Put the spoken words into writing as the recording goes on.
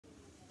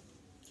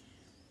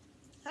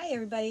Hi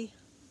everybody.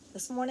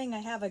 This morning I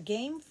have a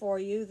game for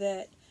you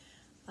that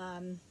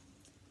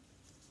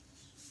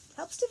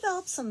helps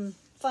develop some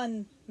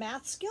fun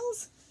math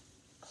skills.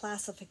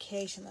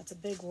 Classification, that's a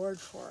big word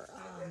for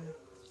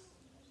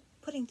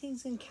putting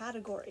things in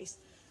categories.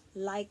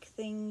 Like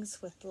things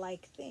with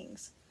like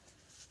things.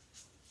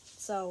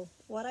 So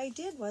what I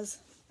did was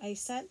I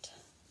sent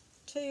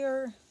to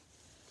your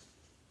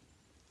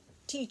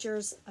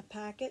teachers a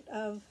packet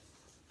of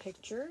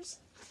pictures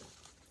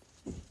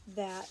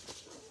that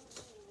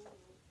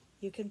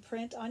you can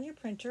print on your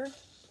printer,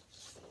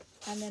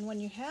 and then when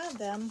you have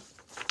them,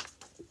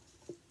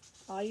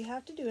 all you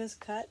have to do is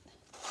cut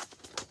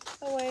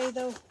away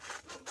the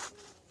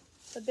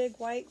big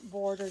white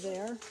border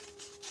there,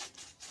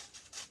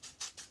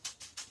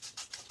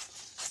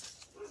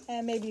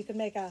 and maybe you could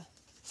make a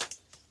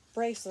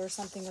bracelet or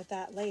something with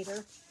that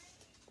later.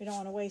 We don't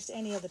want to waste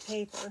any of the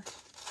paper.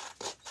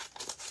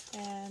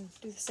 And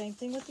do the same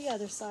thing with the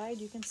other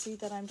side. You can see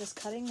that I'm just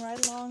cutting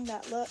right along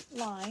that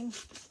line.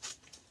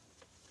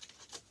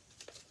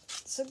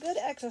 It's a good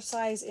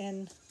exercise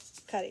in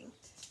cutting.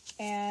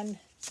 And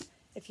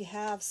if you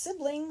have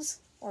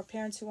siblings or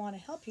parents who want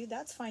to help you,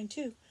 that's fine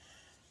too,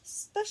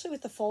 especially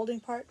with the folding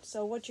part.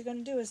 So what you're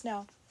going to do is,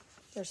 now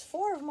there's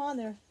 4 of them on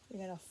there.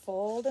 You're going to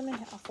fold them in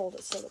half. I'll fold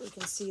it so that we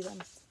can see them.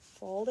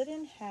 Fold it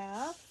in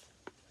half,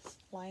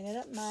 line it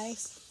up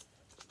nice,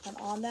 and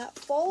on that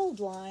fold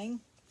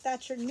line,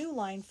 that's your new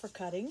line for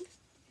cutting.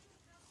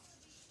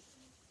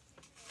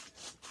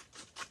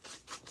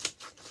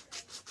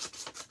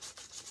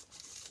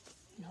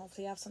 And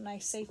hopefully you have some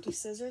nice safety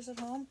scissors at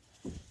home.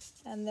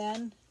 And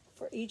then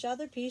for each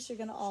other piece, you're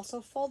going to also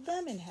fold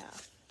them in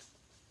half.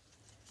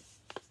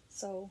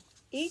 So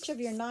each of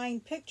your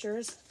 9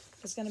 pictures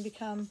is going to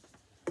become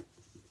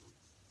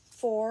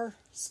 4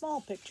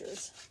 small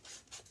pictures.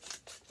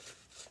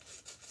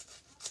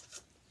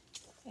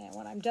 And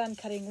when I'm done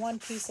cutting one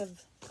piece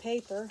of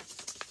paper,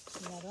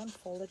 another one,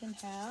 fold it in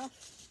half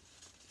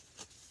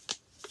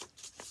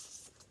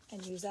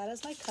and use that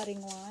as my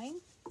cutting line,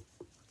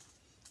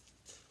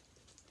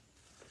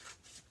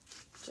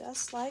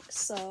 just like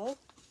so.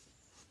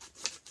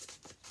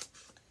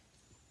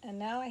 And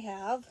now I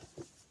have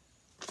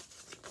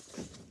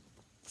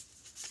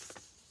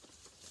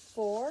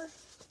 4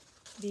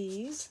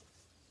 bees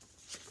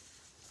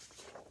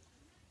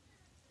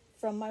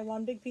from my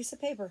one big piece of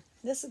paper.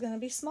 This is going to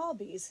be small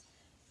bees.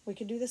 We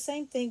could do the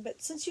same thing,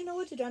 but since you know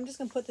what to do, I'm just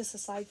going to put this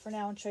aside for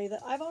now and show you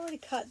that I've already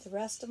cut the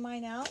rest of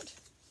mine out.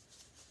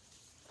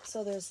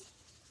 So there's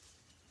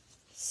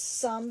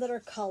some that are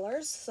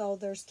colors. So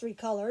there's 3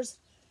 colors: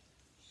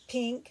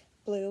 pink,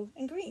 blue,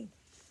 and green.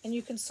 And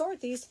you can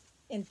sort these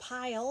in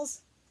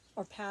piles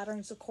or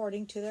patterns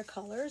according to their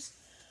colors.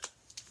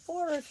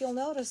 Or if you'll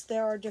notice,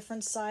 there are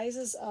different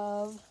sizes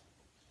of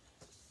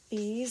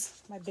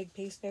bees. My big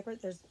piece of paper,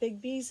 there's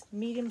big bees,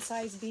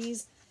 medium-sized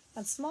bees,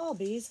 and small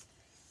bees.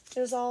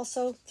 There's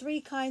also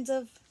 3 kinds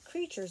of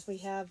creatures. We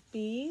have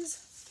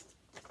bees,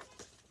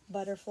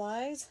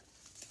 butterflies,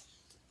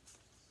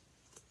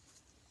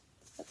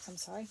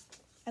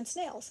 and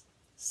snails.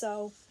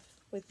 So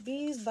with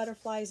bees,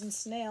 butterflies, and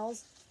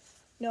snails,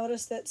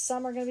 notice that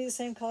some are going to be the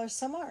same color,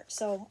 some aren't.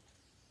 So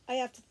I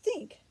have to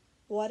think,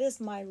 what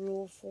is my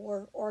rule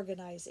for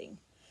organizing?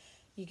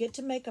 You get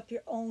to make up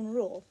your own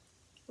rule.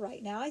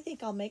 Right now, I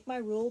think I'll make my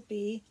rule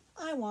be,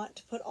 I want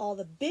to put all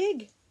the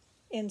big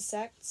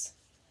insects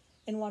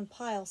in one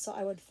pile. So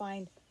I would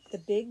find the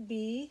big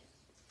bee,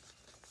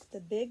 the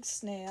big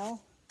snail,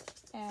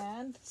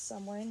 and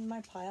somewhere in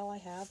my pile I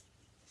have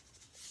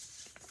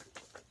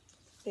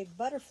big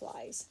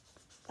butterflies.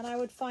 And I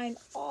would find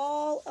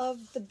all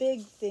of the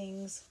big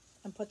things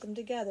and put them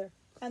together.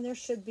 And there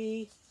should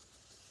be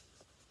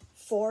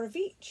 4 of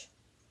each.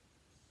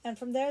 And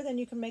from there, then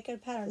you can make it a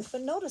pattern.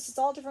 But notice it's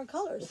all different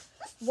colors.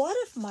 What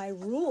if my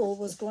rule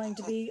was going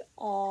to be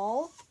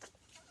all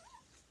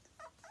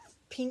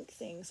pink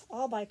things,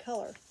 all by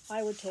color?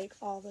 I would take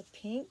all the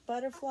pink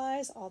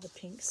butterflies, all the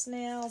pink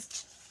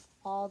snails,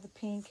 all the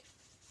pink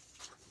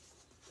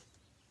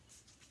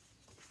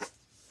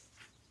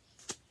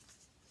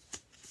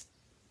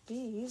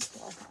bees.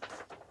 Well,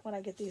 when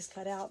I get these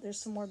cut out, there's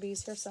some more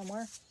bees here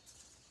somewhere.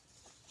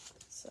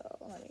 So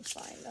let me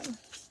find them.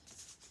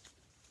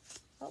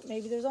 Oh,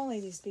 maybe there's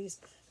only these bees.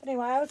 But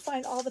anyway, I would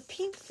find all the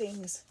pink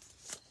things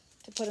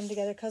to put them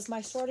together because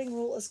my sorting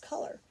rule is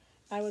color.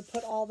 I would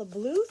put all the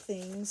blue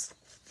things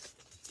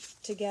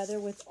together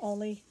with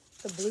only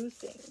the blue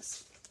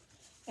things.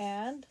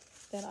 And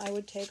then I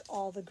would take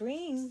all the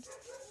green,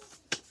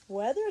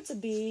 whether it's a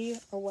bee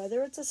or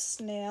whether it's a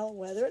snail,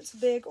 whether it's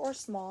big or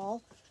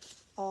small,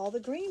 all the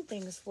green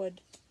things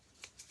would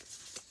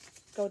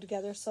go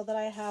together so that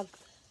I have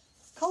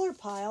color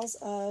piles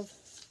of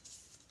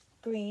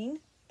green,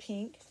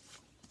 pink,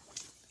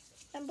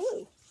 and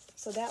blue.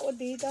 So that would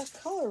be the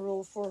color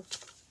rule for,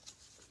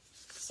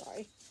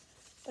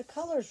 the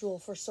colors rule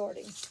for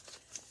sorting.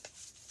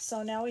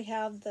 So now we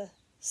have the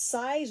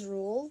size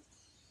rule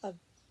of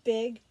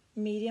big,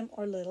 medium,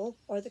 or little,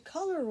 or the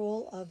color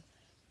rule of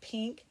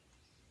pink,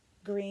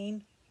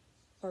 green,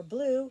 or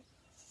blue,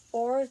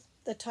 or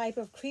the type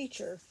of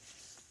creature.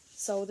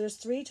 So there's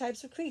 3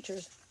 types of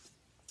creatures.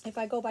 If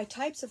I go by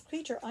types of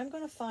creature, I'm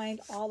going to find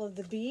all of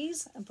the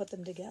bees and put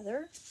them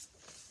together.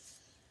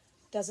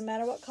 Doesn't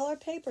matter what color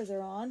paper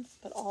they're on,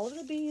 but all of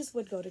the bees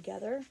would go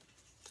together.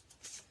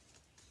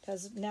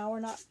 Because now we're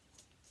not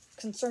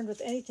concerned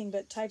with anything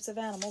but types of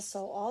animals.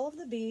 So all of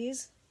the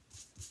bees,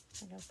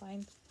 I'm going to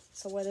find,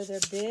 so whether they're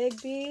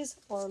big bees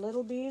or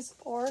little bees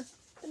or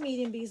the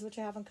medium bees, which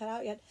I haven't cut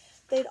out yet,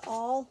 they'd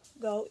all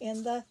go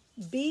in the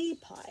bee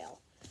pile.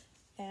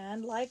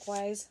 And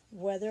likewise,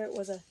 whether it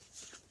was a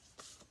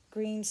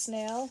green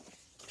snail,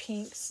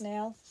 pink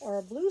snail, or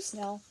a blue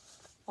snail,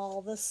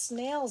 all the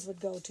snails would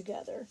go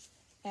together.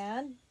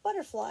 And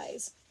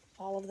butterflies,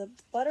 all of the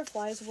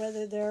butterflies,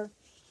 whether they're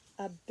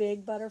a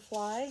big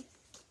butterfly,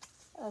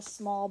 a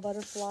small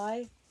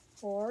butterfly,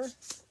 or,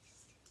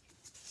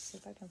 see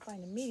if I can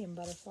find a medium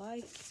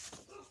butterfly.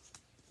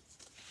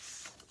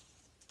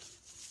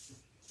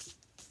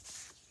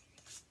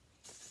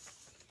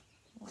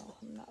 Well,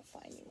 I'm not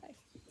finding my,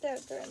 they're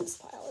in this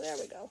pile. There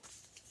we go.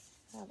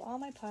 I have all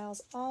my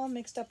piles all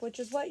mixed up, which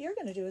is what you're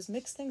going to do, is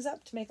mix things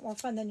up to make it more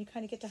fun. Then you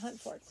kind of get to hunt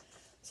for it.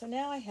 So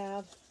now I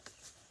have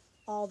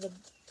all the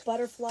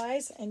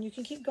butterflies, and you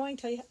can keep going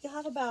till you'll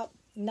have about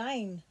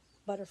 9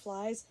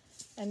 butterflies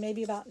and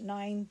maybe about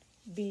 9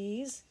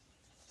 bees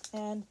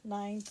and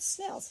 9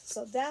 snails.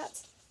 So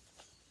that's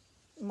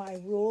my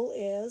rule,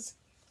 is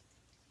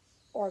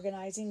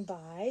organizing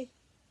by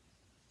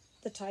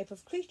the type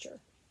of creature.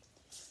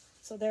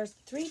 So there's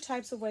 3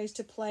 types of ways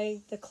to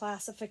play the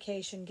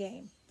classification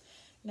game.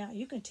 Now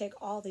you can take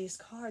all these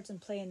cards and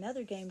play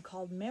another game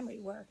called memory,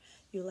 where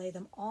you lay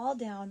them all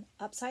down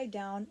upside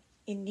down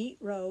in neat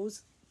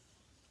rows,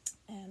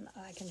 and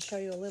I can show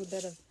you a little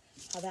bit of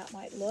how that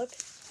might look.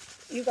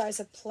 You guys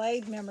have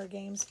played memory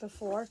games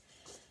before,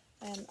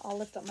 and I'll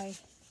lift up my,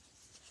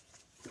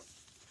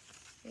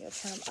 you'll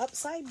turn them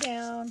upside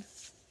down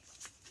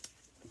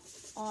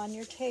on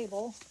your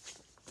table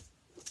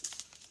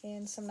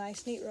in some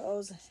nice neat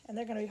rows, and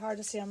they're going to be hard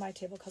to see on my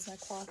table because my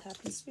cloth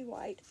happens to be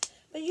white.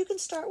 But you can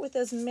start with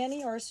as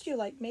many or as few.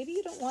 Like maybe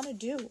you don't want to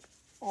do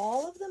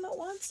all of them at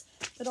once,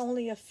 but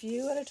only a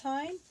few at a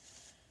time,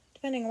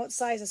 depending on what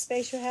size of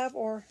space you have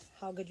or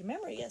how good your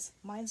memory is.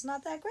 Mine's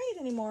not that great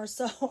anymore,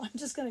 so I'm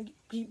just going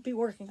to be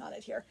working on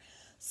it here.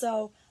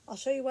 So I'll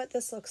show you what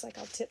this looks like.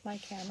 I'll tip my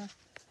camera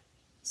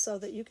so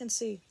that you can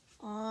see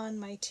on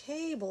my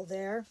table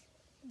there,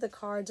 the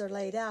cards are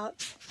laid out.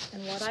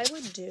 And what I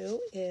would do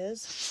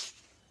is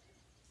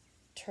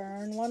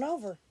turn one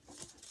over.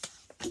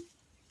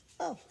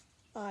 Oh,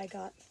 I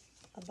got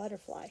a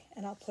butterfly,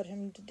 and I'll put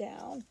him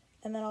down,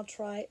 and then I'll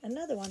try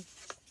another one,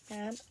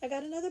 and I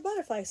got another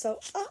butterfly. So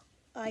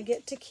I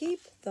get to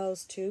keep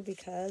those 2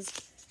 because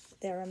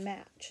they're a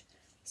match.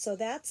 So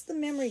that's the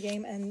memory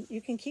game, and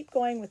you can keep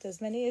going with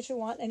as many as you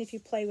want. And if you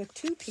play with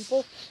 2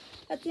 people,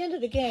 at the end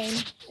of the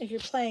game, if you're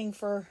playing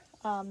for,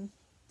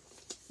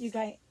 you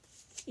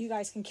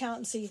guys can count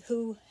and see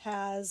who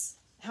has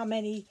how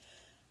many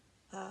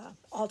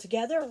all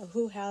together, or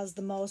who has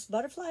the most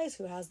butterflies,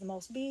 who has the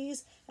most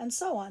bees, and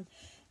so on.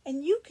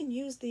 And you can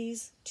use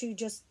these to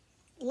just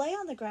lay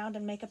on the ground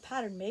and make a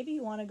pattern. Maybe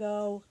you want to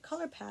go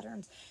color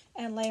patterns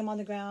and lay them on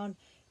the ground,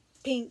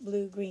 pink,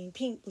 blue, green,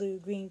 pink, blue,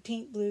 green,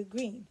 pink, blue,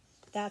 green.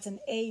 That's an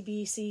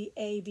ABC,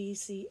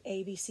 ABC,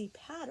 ABC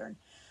pattern.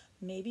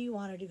 Maybe you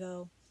wanted to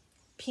go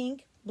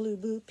pink, blue,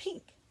 blue,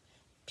 pink,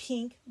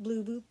 pink,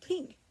 blue, blue,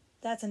 pink.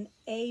 That's an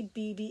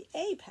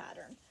ABBA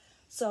pattern.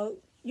 So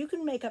you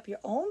can make up your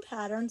own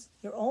patterns,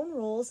 your own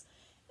rules,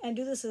 and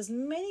do this as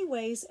many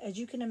ways as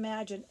you can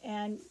imagine.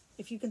 And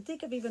if you can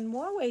think of even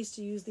more ways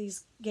to use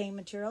these game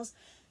materials,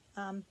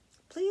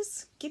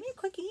 please give me a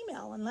quick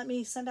email and let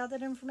me send out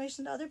that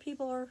information to other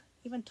people, or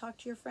even talk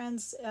to your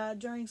friends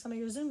during some of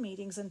your Zoom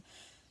meetings and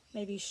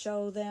maybe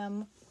show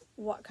them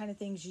what kind of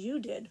things you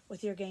did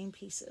with your game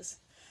pieces.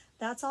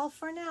 That's all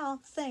for now.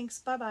 Thanks.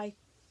 Bye-bye.